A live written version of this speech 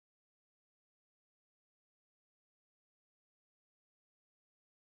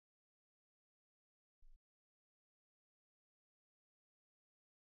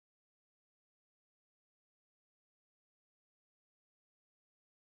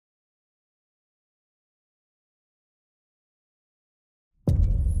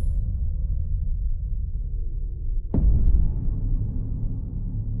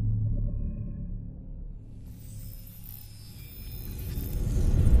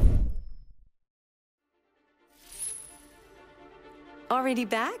Already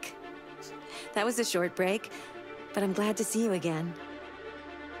back? That was a short break, but I'm glad to see you again.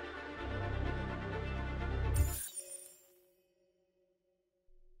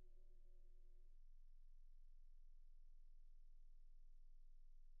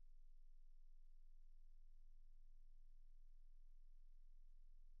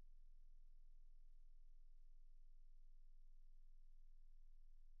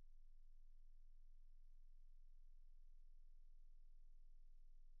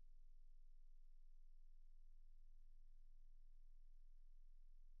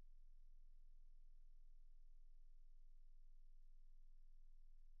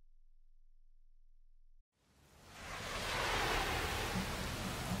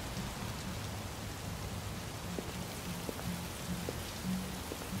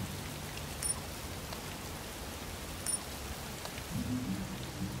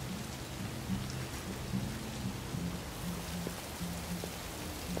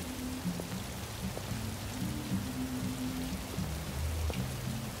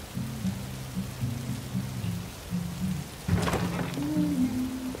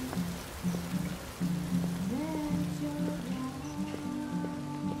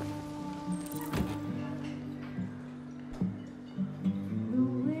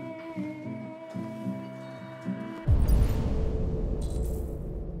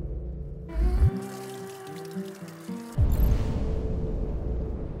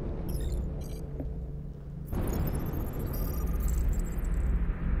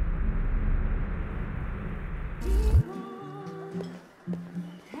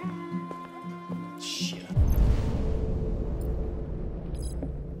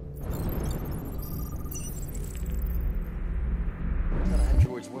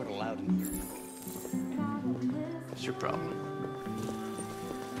 Weren't allowed in here. What's your problem?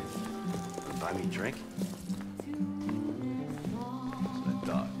 Buy me a drink? That's what I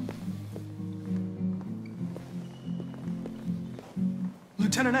thought.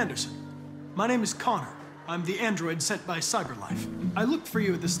 Lieutenant Anderson, my name is Connor. I'm the android sent by CyberLife. I looked for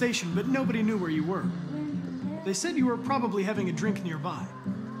you at the station, but nobody knew where you were. They said you were probably having a drink nearby.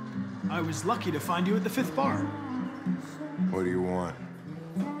 I was lucky to find you at the 5th bar. What do you want?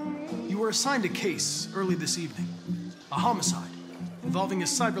 You were assigned a case early this evening. A homicide involving a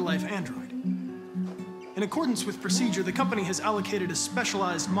CyberLife android. In accordance with procedure, the company has allocated a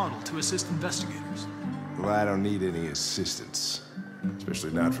specialized model to assist investigators. Well, I don't need any assistance.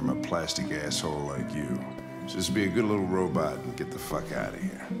 Especially not from a plastic asshole like you. Just be a good little robot and get the fuck out of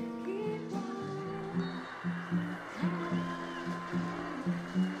here.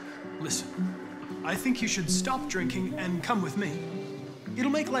 Listen, I think you should stop drinking and come with me. It'll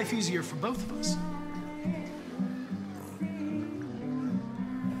make life easier for both of us.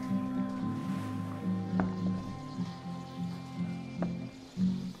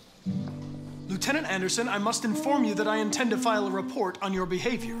 Lieutenant Anderson, I must inform you that I intend to file a report on your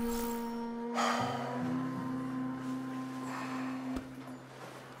behavior.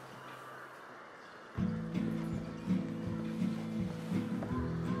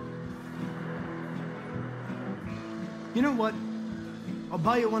 You know what? I'll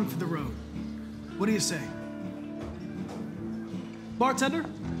buy you one for the road. What do you say? Bartender,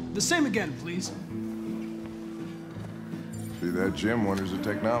 the same again, please. See, that Jim wonders at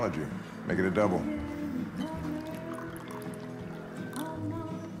technology. Make it a double.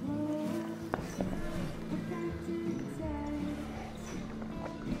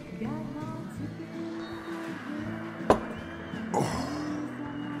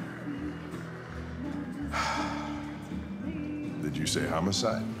 Did you say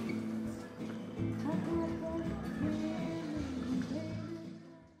homicide?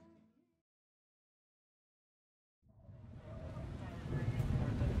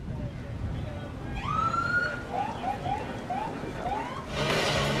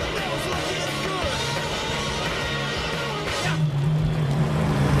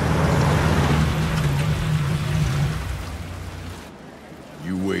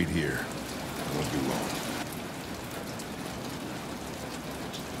 You wait here. I won't be long.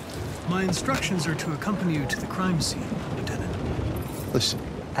 My instructions are to accompany you to the crime scene, Lieutenant. Listen,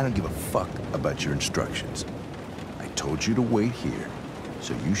 I don't give a fuck about your instructions. I told you to wait here.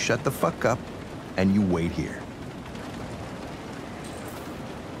 So you shut the fuck up and you wait here.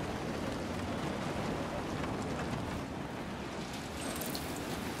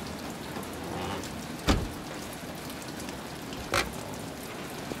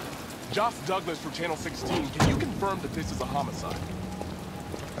 Josh Douglas for Channel 16. Can you confirm that this is a homicide?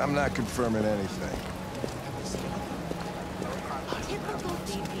 I'm not confirming anything.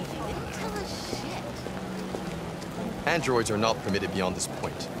 Androids are not permitted beyond this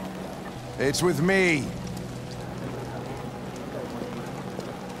point. It's with me.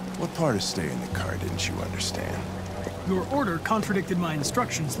 What part of staying in the car didn't you understand? Your order contradicted my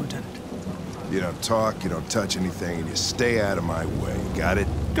instructions, Lieutenant. You don't talk, you don't touch anything, and you stay out of my way. Got it?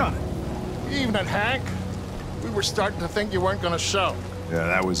 Got it. Evening, Hank. We were starting to think you weren't gonna show. Yeah,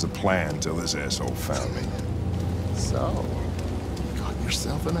 that was the plan till this asshole found me. So, you got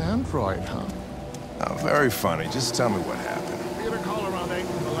yourself an android, huh? Oh, very funny. Just tell me what happened. We had a call around 8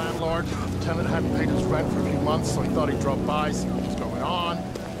 from the landlord. The tenant hadn't paid his rent for a few months, so he thought he'd drop by, see what was going on.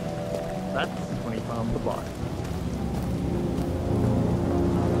 That's when he found the body.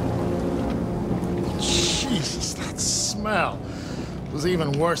 Jesus, that smell was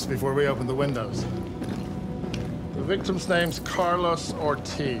even worse before we opened the windows. The victim's name's Carlos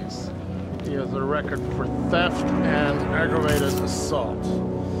Ortiz. He has a record for theft and aggravated assault.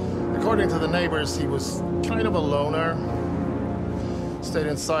 According to the neighbors, he was kind of a loner. Stayed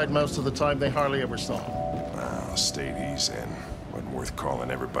inside most of the time. They hardly ever saw him. Well, state he's in. Wasn't worth calling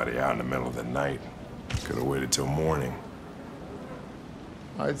everybody out in the middle of the night. Could have waited till morning.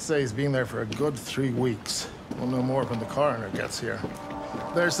 I'd say he's been there for a good 3 weeks. We'll know more when the coroner gets here.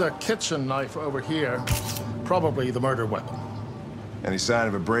 There's a kitchen knife over here. Probably the murder weapon. Any sign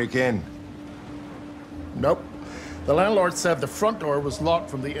of a break-in? Nope. The landlord said the front door was locked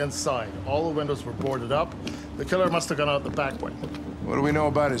from the inside. All the windows were boarded up. The killer must have gone out the back way. What do we know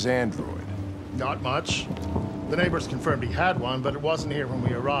about his android? Not much. The neighbors confirmed he had one, but it wasn't here when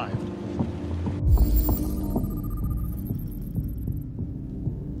we arrived.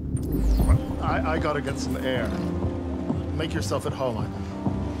 I gotta get some air. Make yourself at home.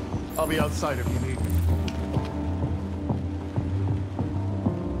 I'll be outside if you need me.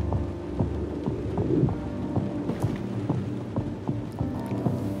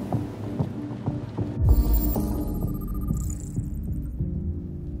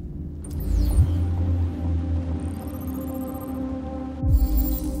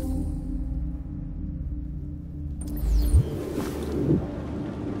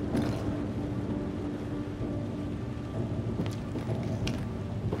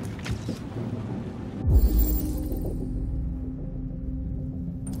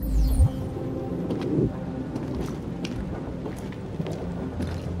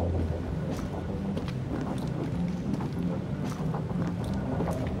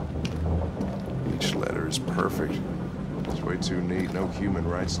 Perfect. It's way too neat. No human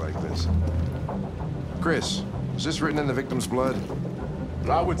writes like this. Chris, is this written in the victim's blood?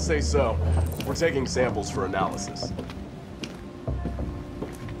 I would say so. We're taking samples for analysis.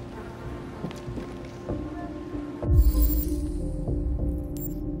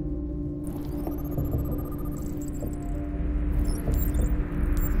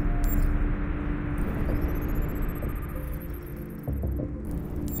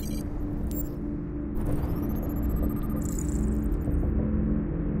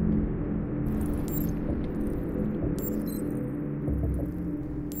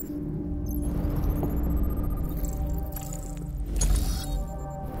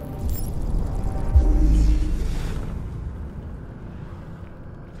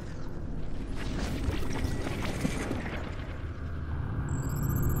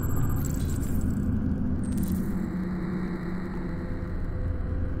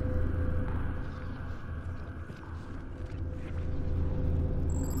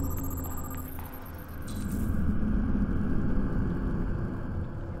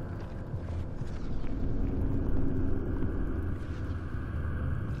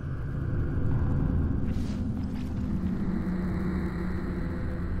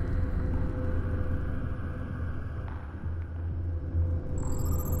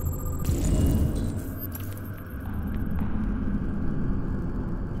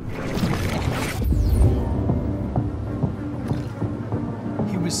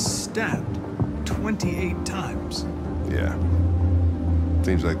 Stabbed 28 times. Yeah.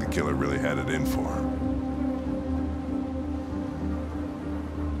 Seems like the killer really had it in for him.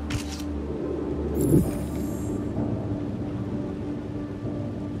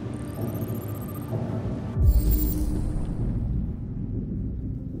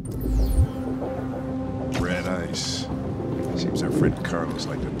 Red ice. Seems our friend Carlos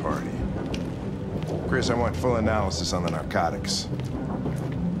liked to party. Chris, I want full analysis on the narcotics.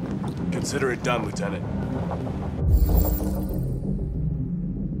 Consider it done, Lieutenant.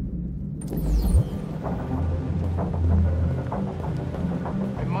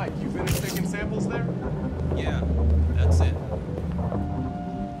 Hey, Mike, you finished taking samples there? Yeah, that's it.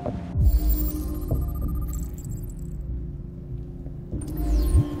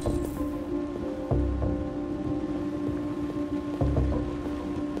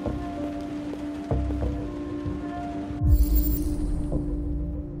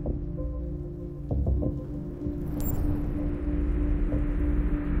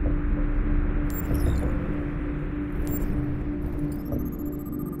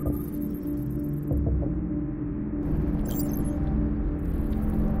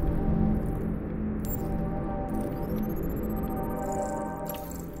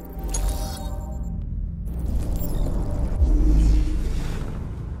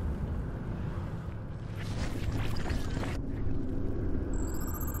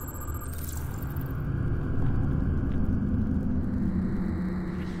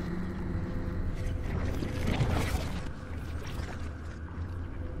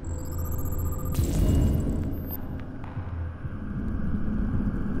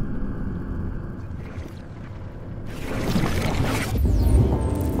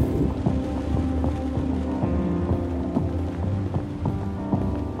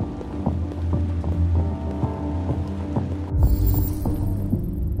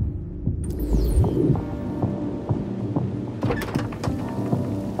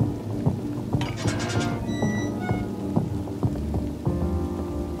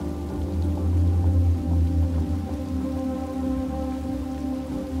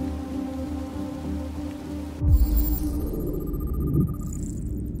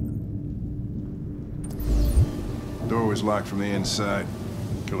 Door was locked from the inside.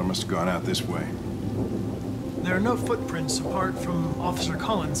 Killer must have gone out this way. There are no footprints apart from Officer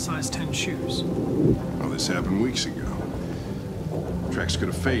Collins' size 10 shoes. Well, this happened weeks ago. Tracks could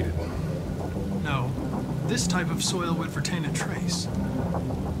have faded. No, this type of soil would retain a trace.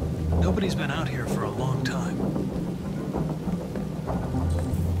 Nobody's been out here for a long time.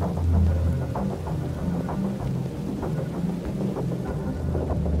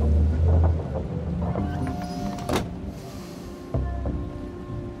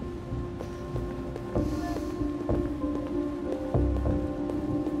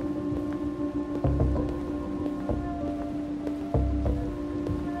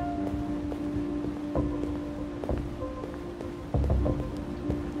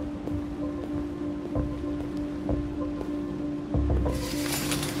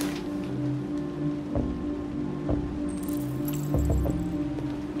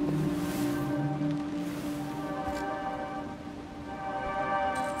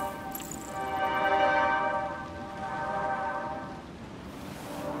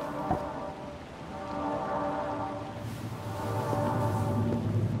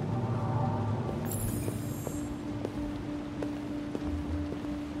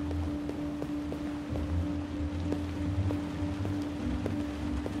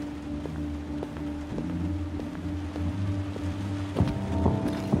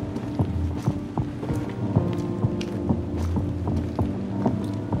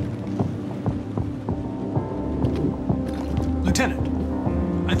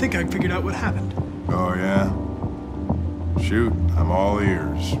 Lieutenant, I think I figured out what happened. Oh, yeah? Shoot, I'm all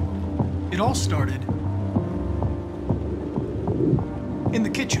ears. It all started in the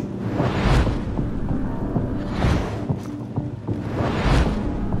kitchen.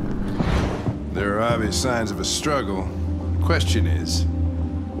 There are obvious signs of a struggle. The question is,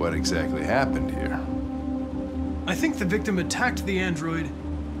 what exactly happened here? I think the victim attacked the android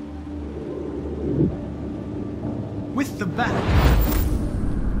with the bat.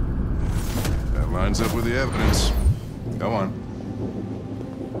 That lines up with the evidence. Go on.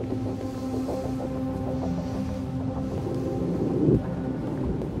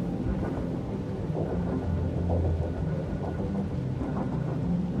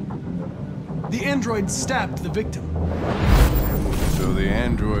 The android stabbed the victim. So the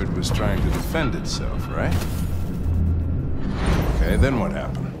android was trying to defend itself, right? Okay, then what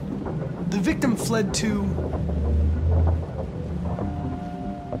happened? The victim fled to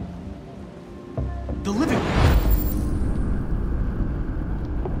the living room.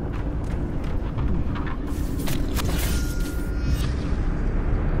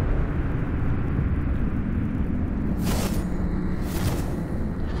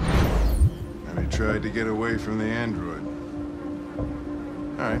 And he tried to get away from the android.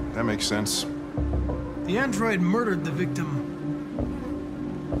 All right, that makes sense. The android murdered the victim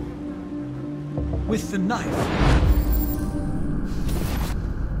with the knife.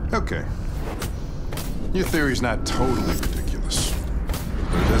 Okay. Your theory's not totally ridiculous,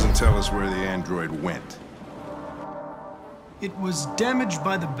 but it doesn't tell us where the android went. It was damaged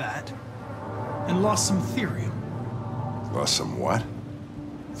by the bat and lost some therium. Lost some what?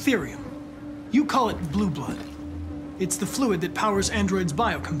 Therium. You call it blue blood. It's the fluid that powers androids'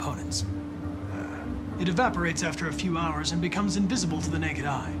 biocomponents. It evaporates after a few hours and becomes invisible to the naked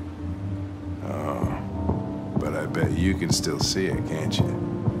eye. Oh, but I bet you can still see it, can't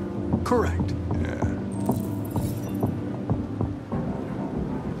you? Correct. Yeah.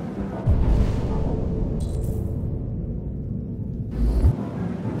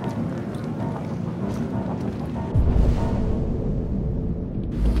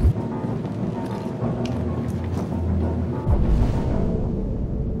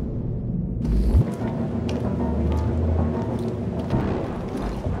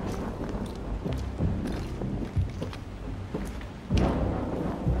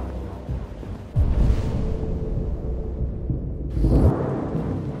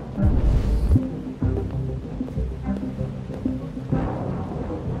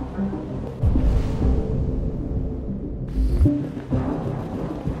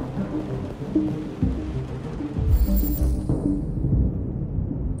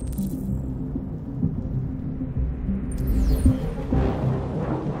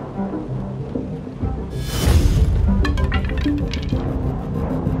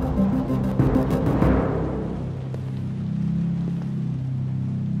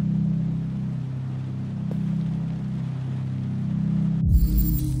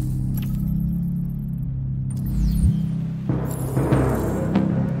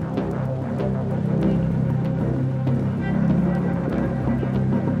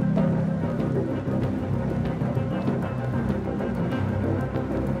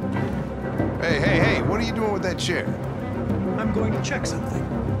 with that chair? I'm going to check something.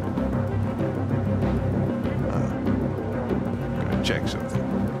 Gonna check something.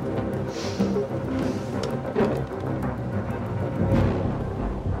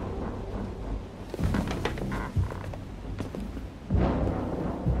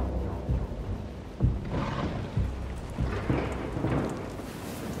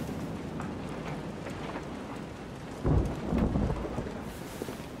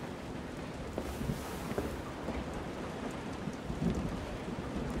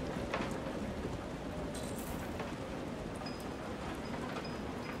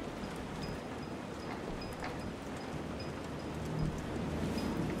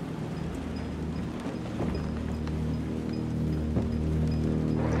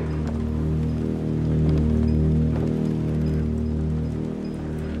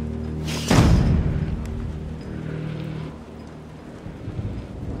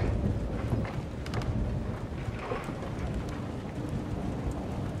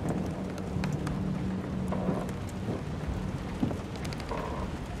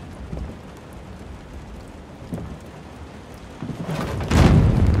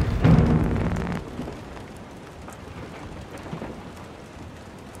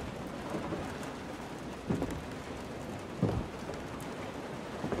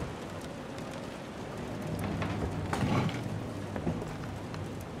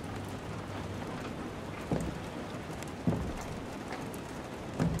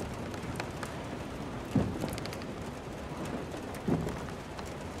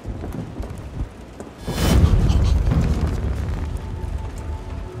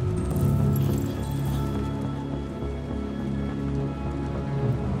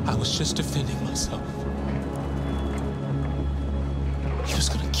 I was just defending myself. He was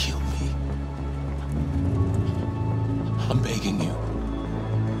gonna kill me. I'm begging you.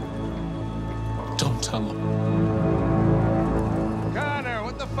 Don't tell him. Connor,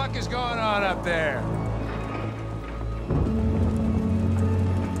 what the fuck is going on up there?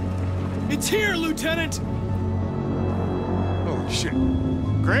 It's here, Lieutenant! Holy shit.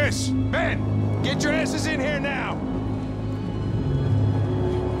 Chris, Ben, get your asses in here now!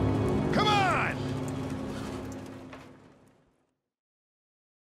 Come on!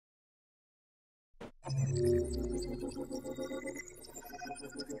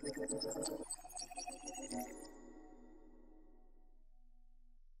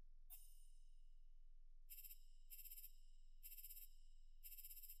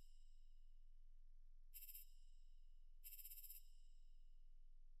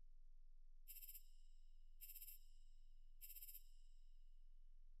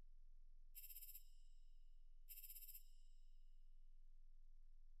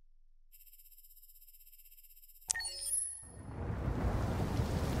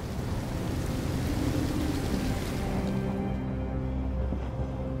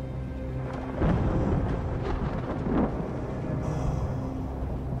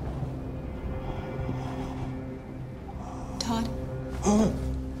 Todd?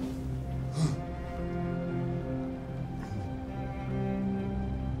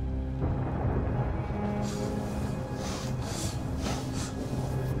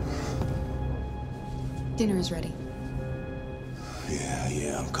 Dinner is ready.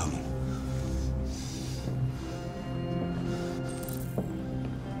 Yeah, I'm coming.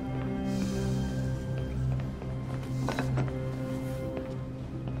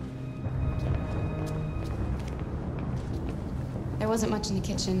 There wasn't much in the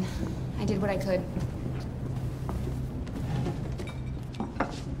kitchen. I did what I could.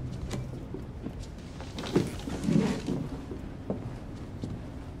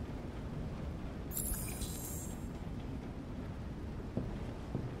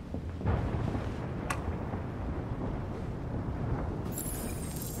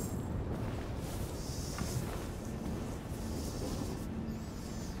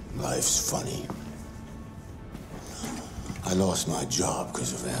 Life's funny. I lost my job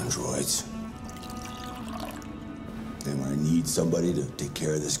because of androids. Then when I need somebody to take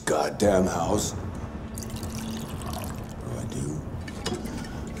care of this goddamn house, what do?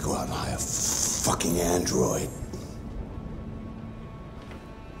 I go out and hire a fucking android.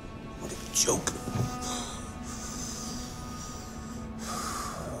 What a joke.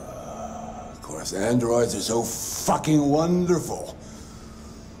 Of course, androids are so fucking wonderful.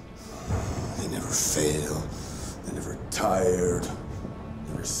 They never fail. They're never tired.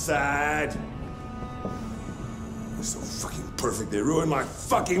 Never sad. They're so fucking perfect, they ruined my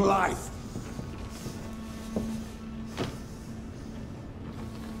fucking life.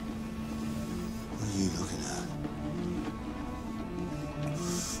 What are you looking at?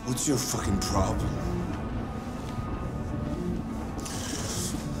 What's your fucking problem?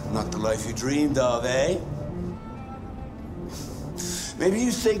 Not the life you dreamed of, eh? Maybe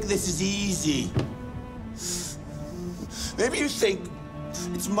you think this is easy. Maybe you think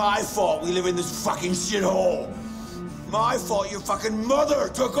it's my fault we live in this fucking shithole. My fault your fucking mother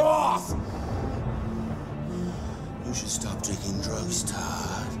took off. You should stop taking drugs,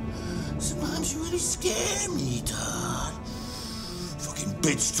 Todd. Sometimes you really scare me, Todd. Fucking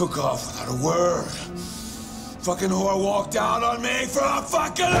bitch took off without a word. Fucking whore walked out on me for a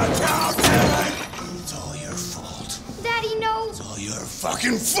fucking accountant! It's all your fault. Daddy, no! It's all your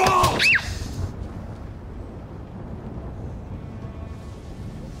fucking fault!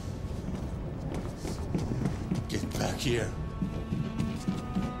 Get back here.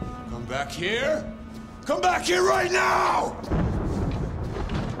 Come back here. Come back here right now!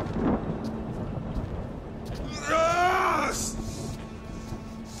 Yes!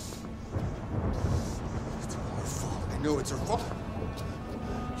 It's all her fault. I know it's her fault.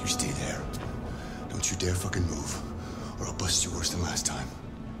 You stay there. Don't you dare fucking move, or I'll bust you worse than last time.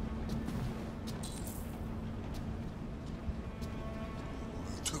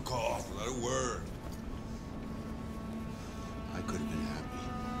 You took off without a word. I could have been happy.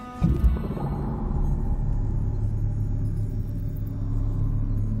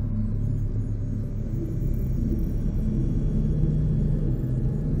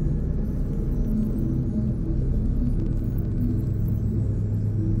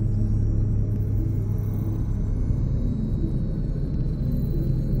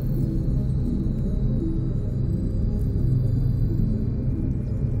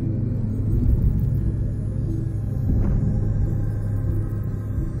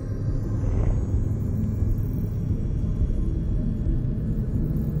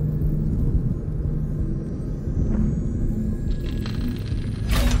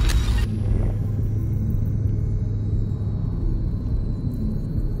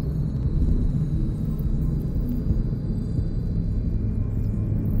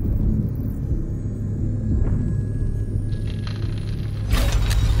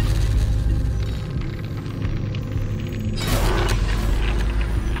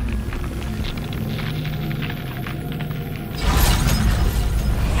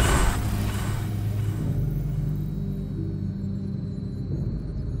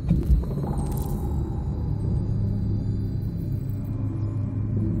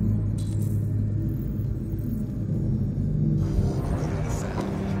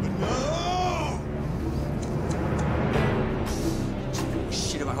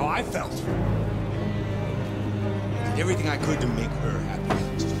 I felt. I did everything I could to make her happy.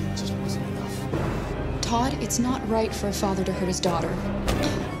 It just wasn't enough. Todd, it's not right for a father to hurt his daughter.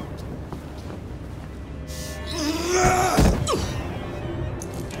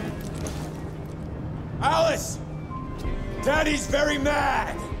 Alice! Daddy's very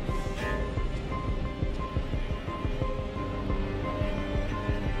mad!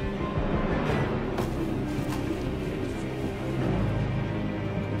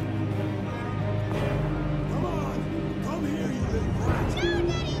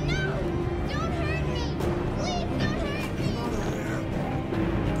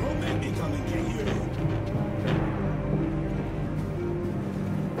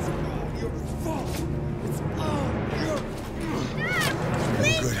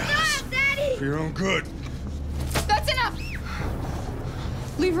 For your own good. That's enough!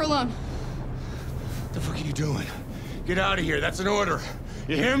 Leave her alone. What the fuck are you doing? Get out of here. That's an order.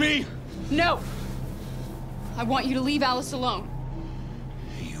 You hear me? No! I want you to leave Alice alone.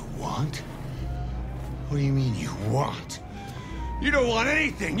 You want? What do you mean you want? You don't want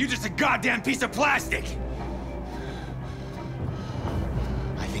anything. You're just a goddamn piece of plastic.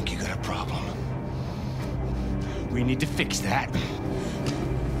 I think you got a problem. We need to fix that.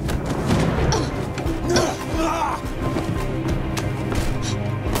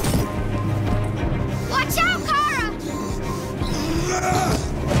 Watch out, Kara!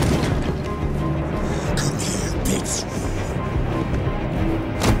 Come here, bitch.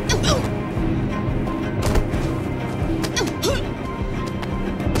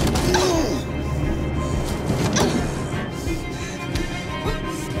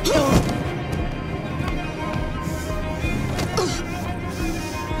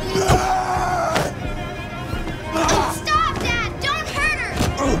 Stop!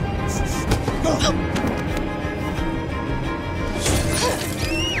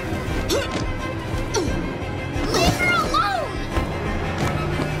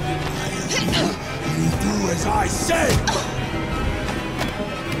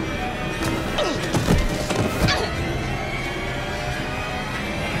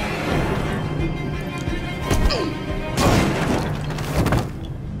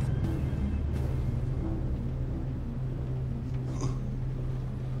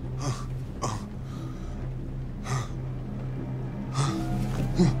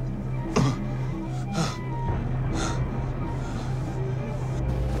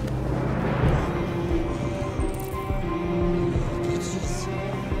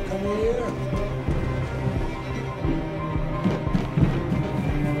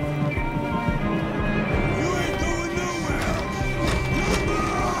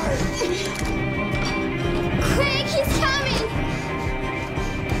 Quick, he's coming!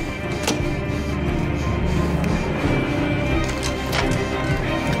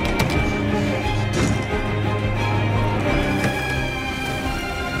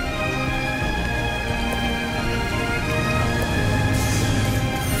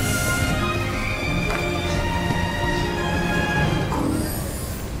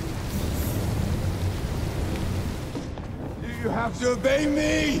 You have to obey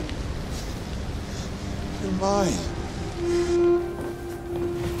me! You're mine.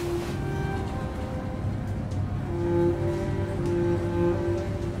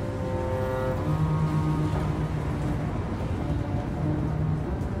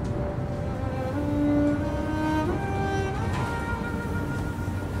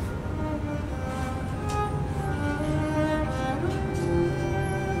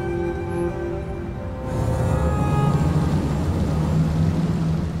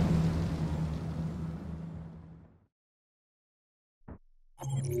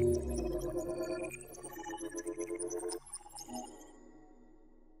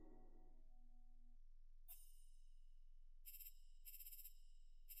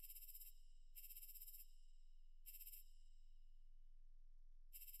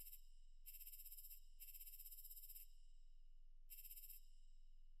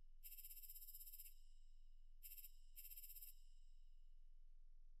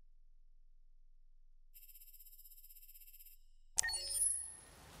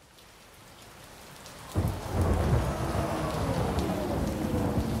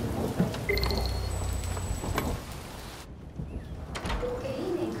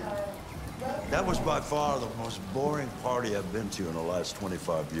 That was by far the most boring party I've been to in the last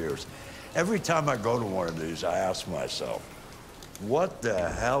 25 years. Every time I go to one of these, I ask myself, what the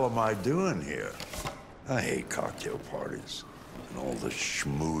hell am I doing here? I hate cocktail parties and all the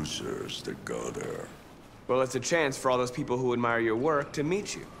schmoozers that go there. Well, it's a chance for all those people who admire your work to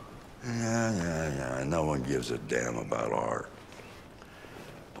meet you. Yeah. No one gives a damn about art.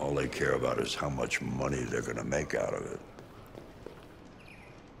 All they care about is how much money they're gonna make out of it.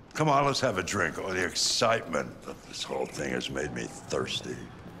 Come on, let's have a drink. Oh, the excitement of this whole thing has made me thirsty.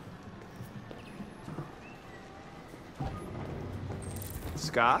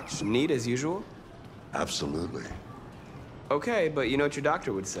 Scotch? Neat as usual? Absolutely. Okay, but you know what your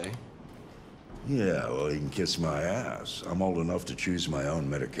doctor would say. Yeah, well, he can kiss my ass. I'm old enough to choose my own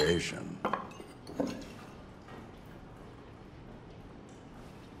medication.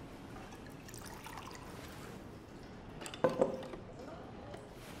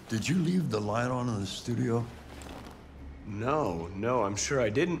 Did you leave the light on in the studio? No, I'm sure I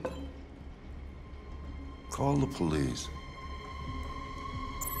didn't. Call the police.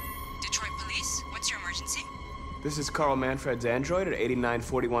 Detroit Police, what's your emergency? This is Carl Manfred's android at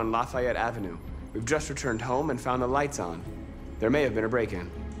 8941 Lafayette Avenue. We've just returned home and found the lights on. There may have been a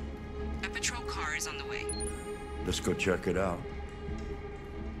break-in. A patrol car is on the way. Let's go check it out.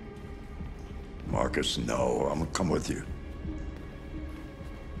 Markus, no, I'm gonna come with you.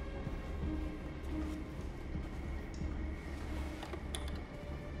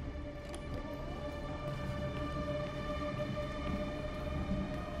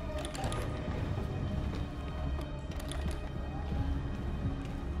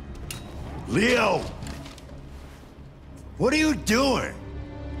 Leo! What are you doing?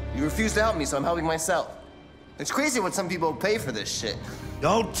 You refused to help me, so I'm helping myself. It's crazy what some people pay for this shit.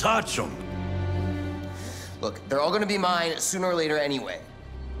 Don't touch them. Look, they're all gonna be mine sooner or later anyway.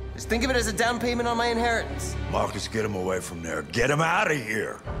 Just think of it as a down payment on my inheritance. Markus, get him away from there. Get him out of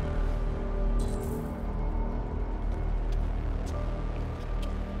here.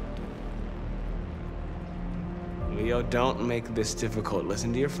 Leo, don't make this difficult.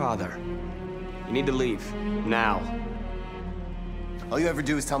 Listen to your father. You need to leave. Now. All you ever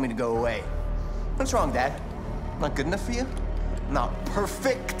do is tell me to go away. What's wrong, Dad? Not good enough for you? Not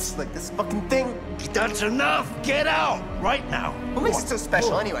perfect, like this fucking thing? That's enough! Get out! Right now! What makes it so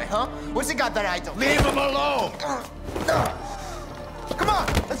special anyway, huh? What's it got that I don't? Leave him alone! Come on,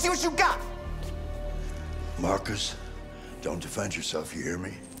 let's see what you got! Markus, don't defend yourself, you hear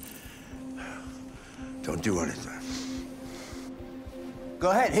me? Don't do anything. Go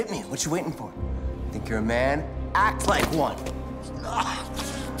ahead, hit me. What you waiting for? Think you're a man? Act like one.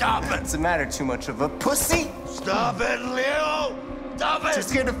 Stop it! What's the matter? Too much of a pussy? Stop it, Leo! Stop it! Too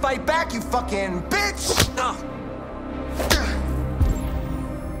scared to fight back, you fucking bitch!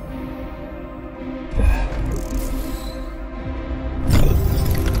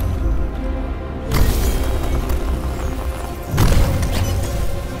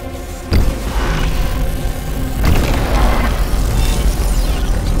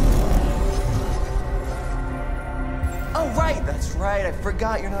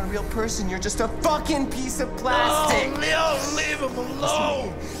 not. You're not a real person. You're just a fucking piece of plastic. Oh, Leo, leave him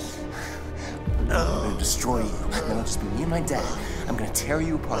alone. I'm gonna destroy you. Then it'll just be me and my dad. I'm gonna tear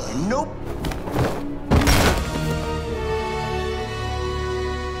you apart. And nope.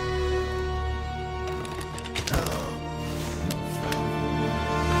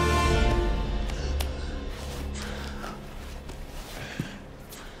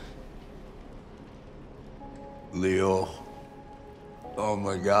 Leo. Oh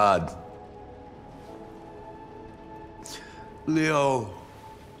my God. Leo.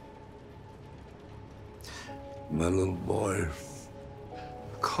 My little boy.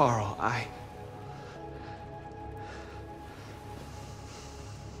 Carl,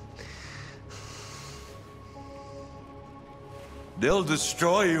 They'll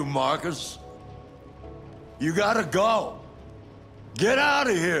destroy you, Markus. You gotta go. Get out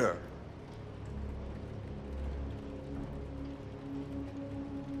of here.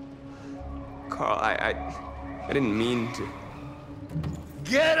 Carl, I didn't mean to.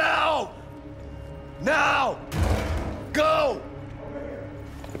 Get out! Now! Go!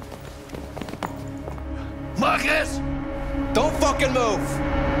 Markus! Don't fucking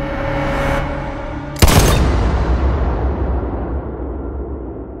move!